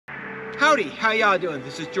Howdy, how y'all doing?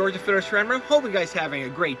 This is George the Theodore Rambler. Hope you guys having a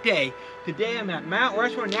great day. Today I'm at Mount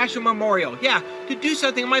Rushmore National Memorial. Yeah, to do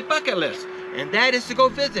something on my bucket list. And that is to go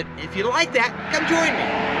visit. If you like that, come join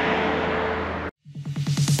me.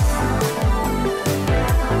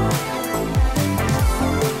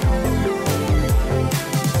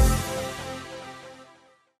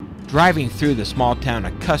 Driving through the small town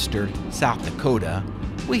of Custer, South Dakota,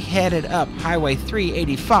 we headed up Highway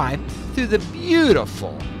 385 through the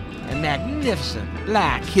beautiful and magnificent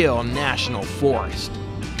Black Hill National Forest.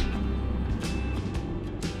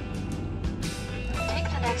 Take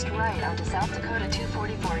the next right onto South Dakota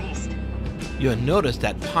 244 East. You'll notice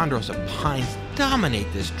that ponderosa pines dominate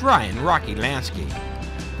this dry and rocky landscape.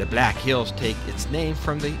 The Black Hills take its name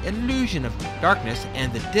from the illusion of darkness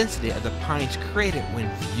and the density of the pines created when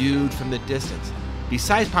viewed from the distance.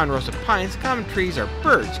 Besides ponderosa pines, common trees are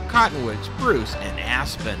birch, cottonwood, spruce, and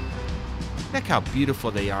aspen. Look how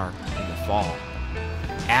beautiful they are in the fall.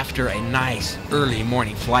 After a nice early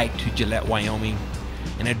morning flight to Gillette, Wyoming,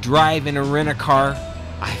 and a drive in a rent-a-car,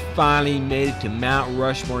 I finally made it to Mount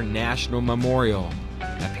Rushmore National Memorial,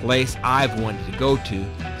 a place I've wanted to go to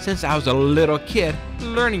since I was a little kid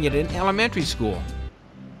learning it in elementary school.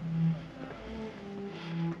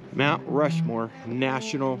 Mount Rushmore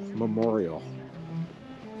National Memorial.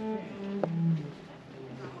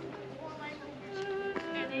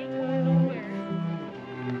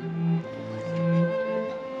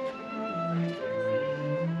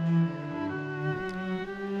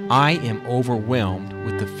 I am overwhelmed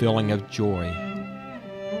with the feeling of joy.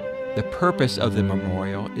 The purpose of the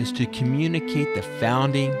memorial is to communicate the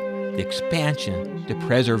founding, the expansion, the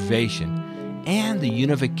preservation, and the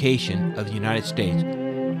unification of the United States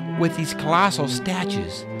with these colossal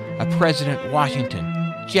statues of President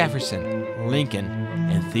Washington, Jefferson, Lincoln,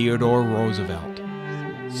 and Theodore Roosevelt,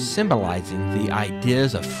 symbolizing the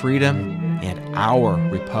ideas of freedom and our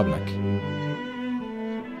republic.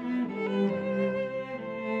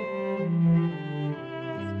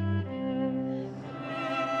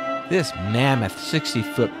 This mammoth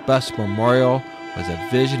 60-foot bust memorial was a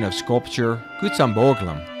vision of sculpture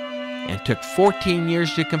Gutzamboglum and took 14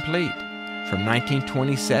 years to complete, from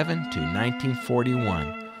 1927 to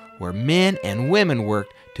 1941, where men and women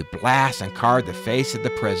worked to blast and carve the face of the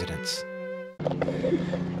presidents.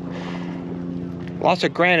 Lots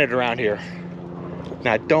of granite around here.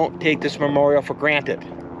 Now don't take this memorial for granted.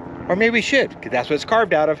 Or maybe we should, because that's what it's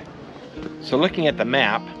carved out of. So looking at the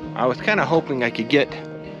map, I was kind of hoping I could get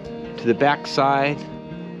to the back side,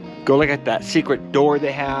 go look at that secret door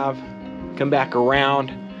they have, come back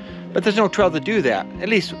around, but there's no trail to do that, at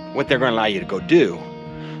least what they're going to allow you to go do.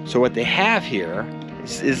 So what they have here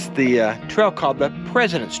is the trail called the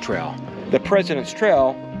President's Trail. The President's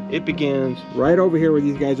Trail, it begins right over here where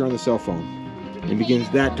these guys are on the cell phone. It begins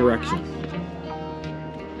that direction.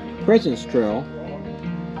 President's Trail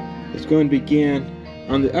is going to begin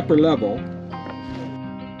on the upper level,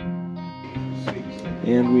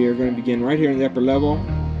 and we are going to begin right here in the upper level,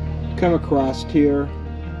 come across here.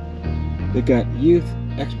 They've got youth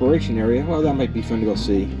exploration area. Well, that might be fun to go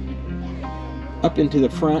see. Up into the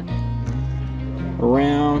front,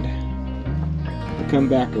 around, and come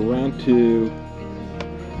back around to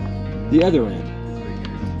the other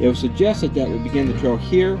end. It was suggested that we begin the trail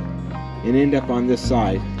here and end up on this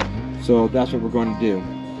side. So that's what we're going to do.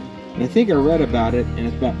 And I think I read about it, and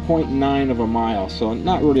it's about 0.9 of a mile, so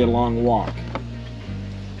not really a long walk.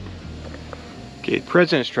 Okay,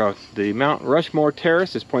 President's Trail. The Mount Rushmore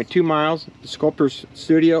Terrace is 0.2 miles, the Sculptor's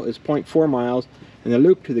Studio is 0.4 miles, and the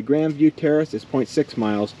loop to the Grandview Terrace is 0.6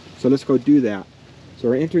 miles. So let's go do that. So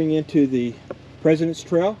we're entering into the President's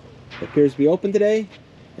Trail. It appears to be open today,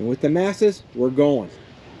 and with the masses, we're going.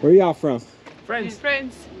 Where are y'all from? France.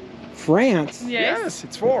 France? Yes,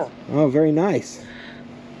 it's 4. Oh, very nice.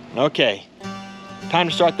 Okay, time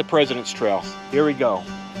to start the President's Trail. Here we go.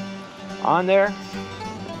 On there,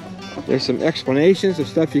 there's some explanations of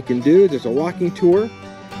stuff you can do. There's a walking tour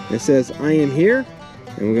that says, I am here.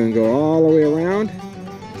 And we're going to go all the way around.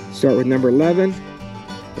 Start with number 11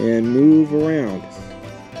 and move around.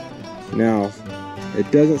 Now, it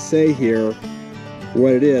doesn't say here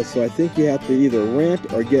what it is, so I think you have to either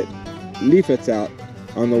rent or get leaflets out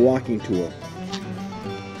on the walking tour.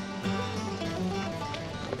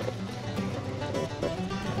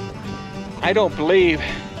 I don't believe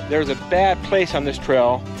there's a bad place on this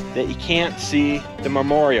trail that you can't see the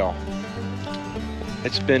memorial.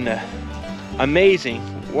 It's been amazing.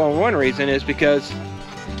 Well, one reason is because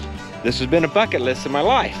this has been a bucket list in my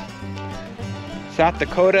life. South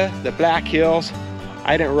Dakota, the Black Hills,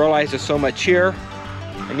 I didn't realize there's so much here.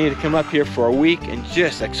 I need to come up here for a week and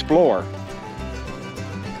just explore.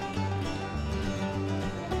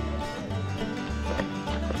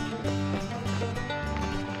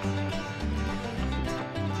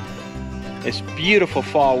 It's beautiful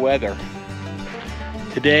fall weather.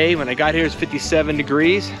 Today, when I got here, it's 57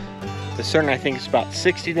 degrees. The sun, I think, is about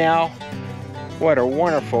 60 now. What a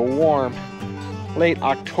wonderful, warm, late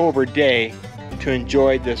October day to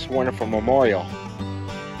enjoy this wonderful memorial.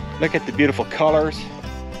 Look at the beautiful colors.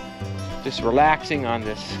 Just relaxing on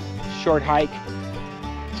this short hike.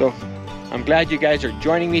 So I'm glad you guys are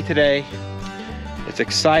joining me today. It's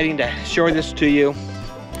exciting to show this to you.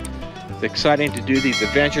 It's exciting to do these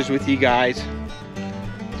adventures with you guys.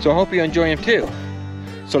 So I hope you enjoy them too.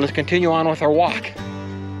 So let's continue on with our walk.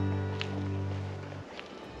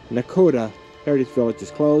 Lakota Heritage Village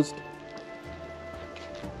is closed.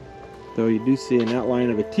 Though you do see an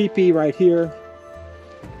outline of a teepee right here.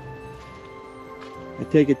 I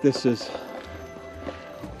take it this is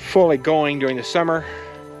fully going during the summer,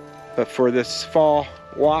 but for this fall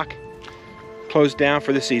walk, closed down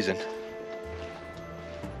for the season.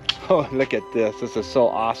 Oh, look at this. This is so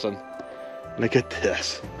awesome. Look at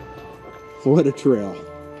this. What a trail.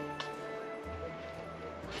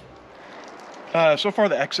 So far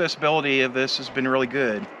the accessibility of this has been really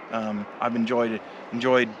good. I've enjoyed it.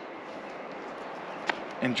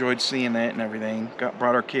 Enjoyed seeing it and everything.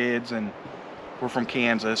 Brought our kids, and we're from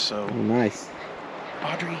Kansas, so. Oh, nice.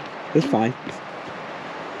 Audrey. It's fine.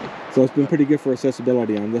 So it's been pretty good for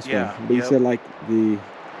accessibility on this one. But you said like the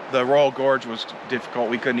Royal Gorge was difficult.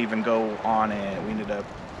 We couldn't even go on it.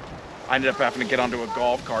 I ended up having to get onto a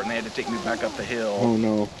golf cart, and they had to take me back up the hill. Oh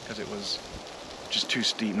no. Because it was just too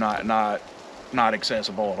steep, not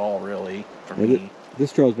accessible at all, really, for me.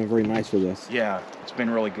 This trail has been very nice for this. Yeah, it's been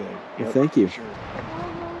really good. Well, thank you. Sure.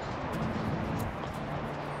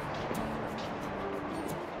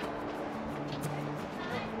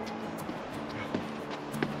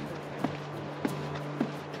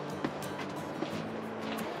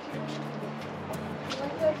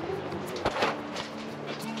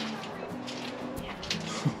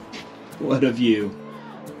 What a view.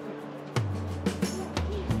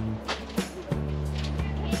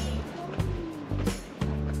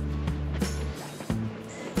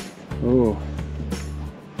 Oh,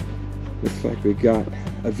 looks like we got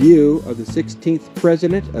a view of the 16th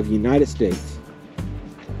President of the United States.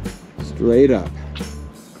 Straight up.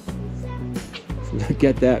 Look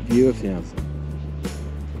at that view of him.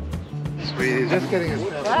 Sweet, he's just getting his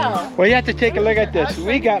Wow. Well, you have to take a look at this.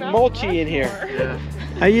 We got Mulchy in here. Yeah.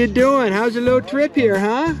 How you doing? How's your little trip here,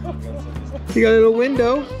 huh? You got a little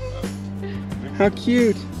window. How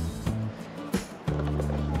cute.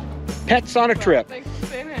 Pets on a trip. Thanks for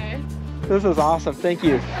saying hey. This is awesome. Thank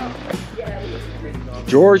you.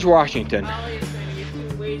 George Washington,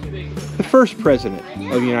 the first president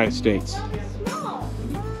of the United States.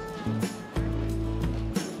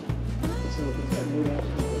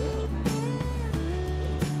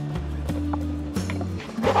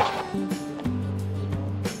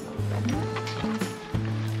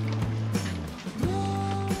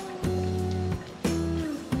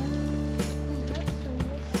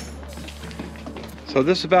 So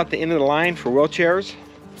this is about the end of the line for wheelchairs,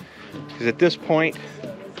 because at this point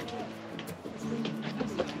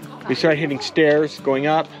we start hitting stairs going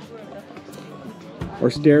up or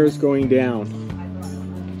stairs going down.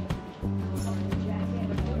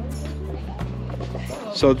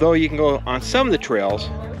 So though you can go on some of the trails,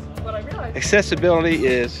 accessibility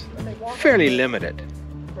is fairly limited.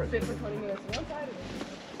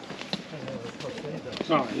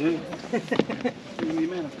 Oh, yeah.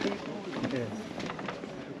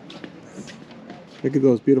 Look at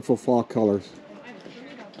those beautiful fall colors.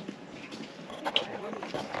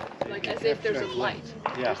 Like as if there's a light.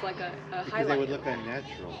 Yeah. There's like a Because highlight. they would look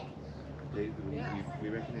unnatural. Yeah. We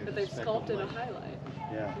reckon But they've sculpted a highlight.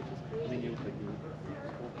 Yeah. I mean, you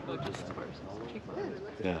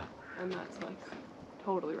Yeah. And that's like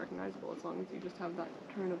totally recognizable as long as you just have that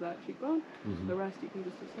turn of that cheekbone. The rest you can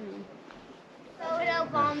just assume. Photo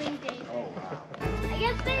bombing days. Oh, wow. I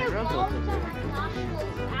guess they have bombs on our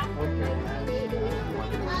nostrils after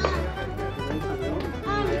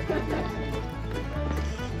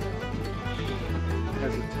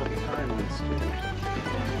has a tough time on stage.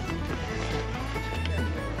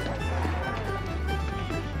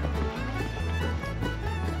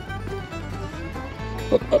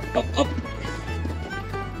 Up, up, up, up.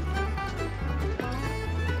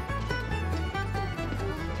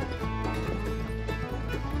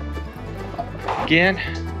 Again,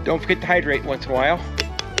 don't forget to hydrate once in a while.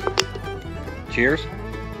 Cheers.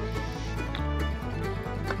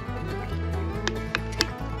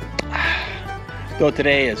 Though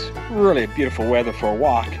today is really beautiful weather for a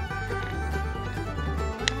walk,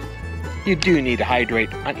 you do need to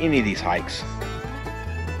hydrate on any of these hikes.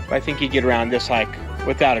 But I think you get around this hike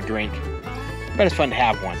without a drink. but it's fun to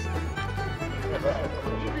have one.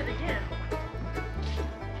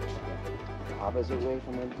 Opposite way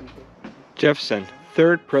from where you Jefferson,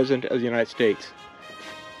 3rd President of the United States.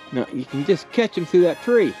 Now, you can just catch him through that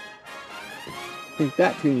tree. I think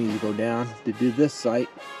that tree needs to go down to do this site.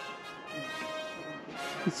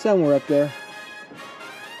 He's somewhere up there.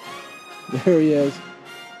 There he is.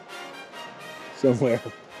 Somewhere.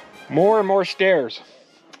 More and more stairs.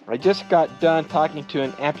 I just got done talking to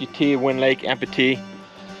an amputee, Wind Lake amputee.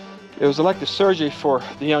 It was elective surgery for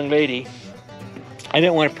the young lady. I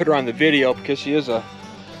didn't want to put her on the video because she is a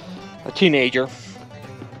teenager.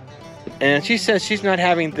 And she says she's not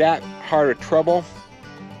having that hard of trouble.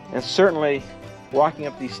 And certainly walking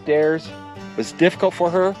up these stairs was difficult for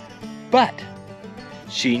her, but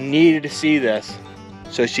she needed to see this.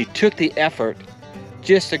 So she took the effort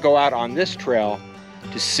just to go out on this trail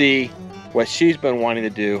to see what she's been wanting to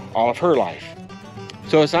do all of her life.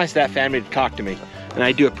 So it's nice of that family to talk to me, and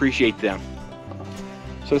I do appreciate them.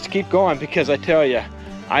 So let's keep going, because I tell you,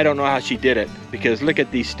 I don't know how she did it, because look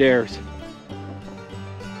at these stairs.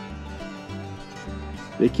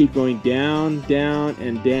 They keep going down, down,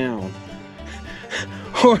 and down.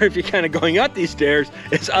 Or if you're kind of going up these stairs,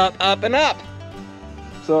 it's up, up, and up.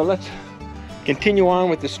 So let's continue on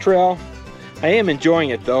with this trail. I am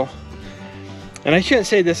enjoying it though. And I shouldn't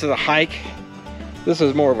say this is a hike. This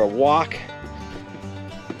is more of a walk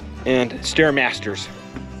and Stairmasters.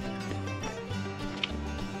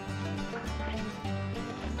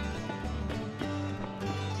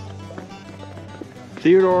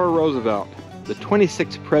 Theodore Roosevelt, the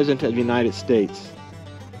 26th President of the United States.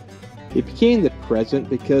 He became the president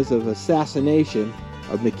because of assassination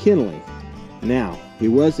of McKinley. Now, he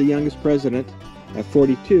was the youngest president at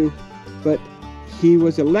 42, but he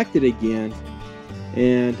was elected again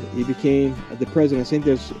and he became the president. I think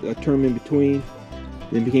there's a term in between,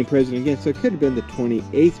 then became president again. So it could have been the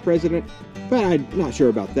 28th president, but I'm not sure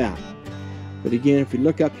about that. But again, if you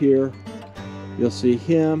look up here, you'll see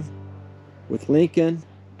him with Lincoln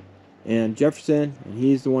and Jefferson, and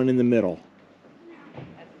he's the one in the middle.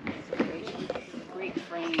 Great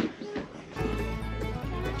frames.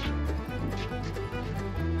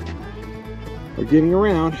 We're getting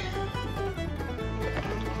around.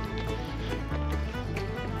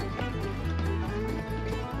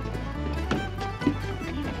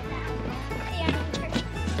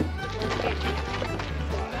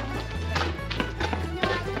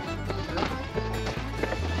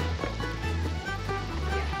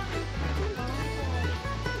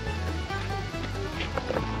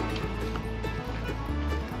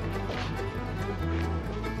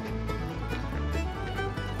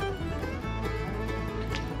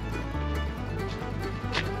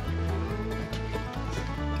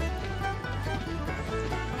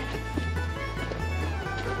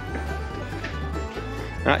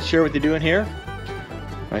 Not sure what they're doing here.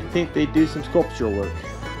 I think they do some sculpture work.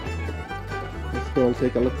 Let's go and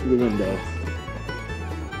take a look through the window.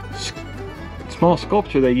 Small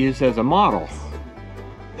sculpture they used as a model.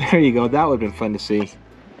 There you go, that would have been fun to see.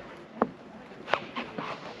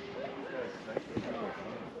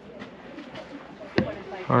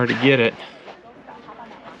 Hard to get it.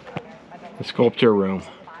 The sculpture room.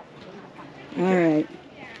 All right.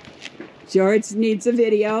 George needs a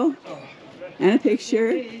video and a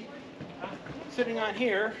picture. Sitting on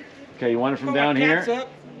here. Okay, you want it from down here? Up,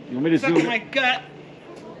 You want me to zoom sucking my gut.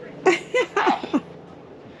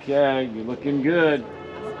 Okay, you're looking good.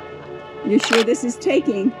 You sure this is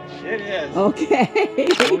taking? It is. Okay.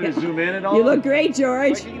 You want me to zoom in at all? You look great,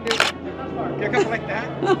 George. What you can do? Pick up like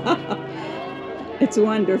that. It's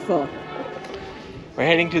wonderful. We're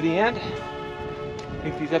heading to the end.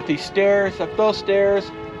 Take these up these stairs, up those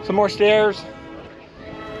stairs, some more stairs,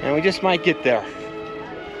 and we just might get there.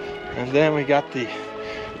 And then we got the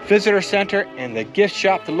visitor center and the gift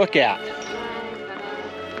shop to look at.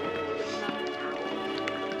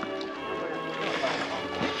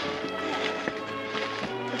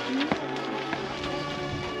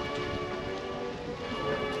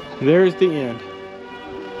 There's the end.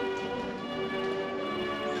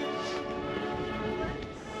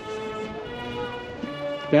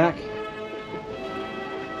 Back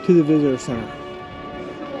to the visitor center.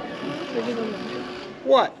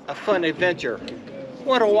 What a fun adventure.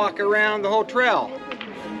 What a walk around the whole trail.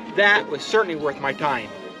 That was certainly worth my time.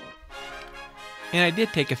 And I did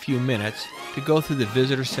take a few minutes to go through the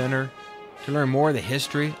visitor center to learn more of the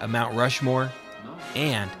history of Mount Rushmore,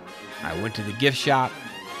 and I went to the gift shop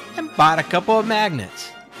and bought a couple of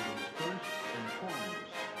magnets.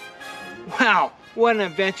 Wow, what an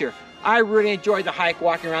adventure. I really enjoyed the hike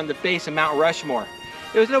walking around the base of Mount Rushmore.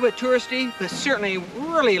 It was a little bit touristy, but certainly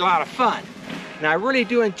really a lot of fun. and I really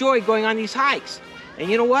do enjoy going on these hikes. And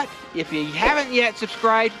you know what? If you haven't yet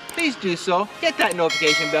subscribed, please do so. Hit that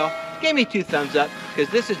notification bell. Give me 2 thumbs up,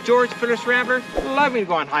 because this is George Fearless Rambler, loving to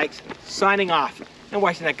go on hikes, signing off and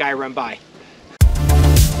watching that guy run by.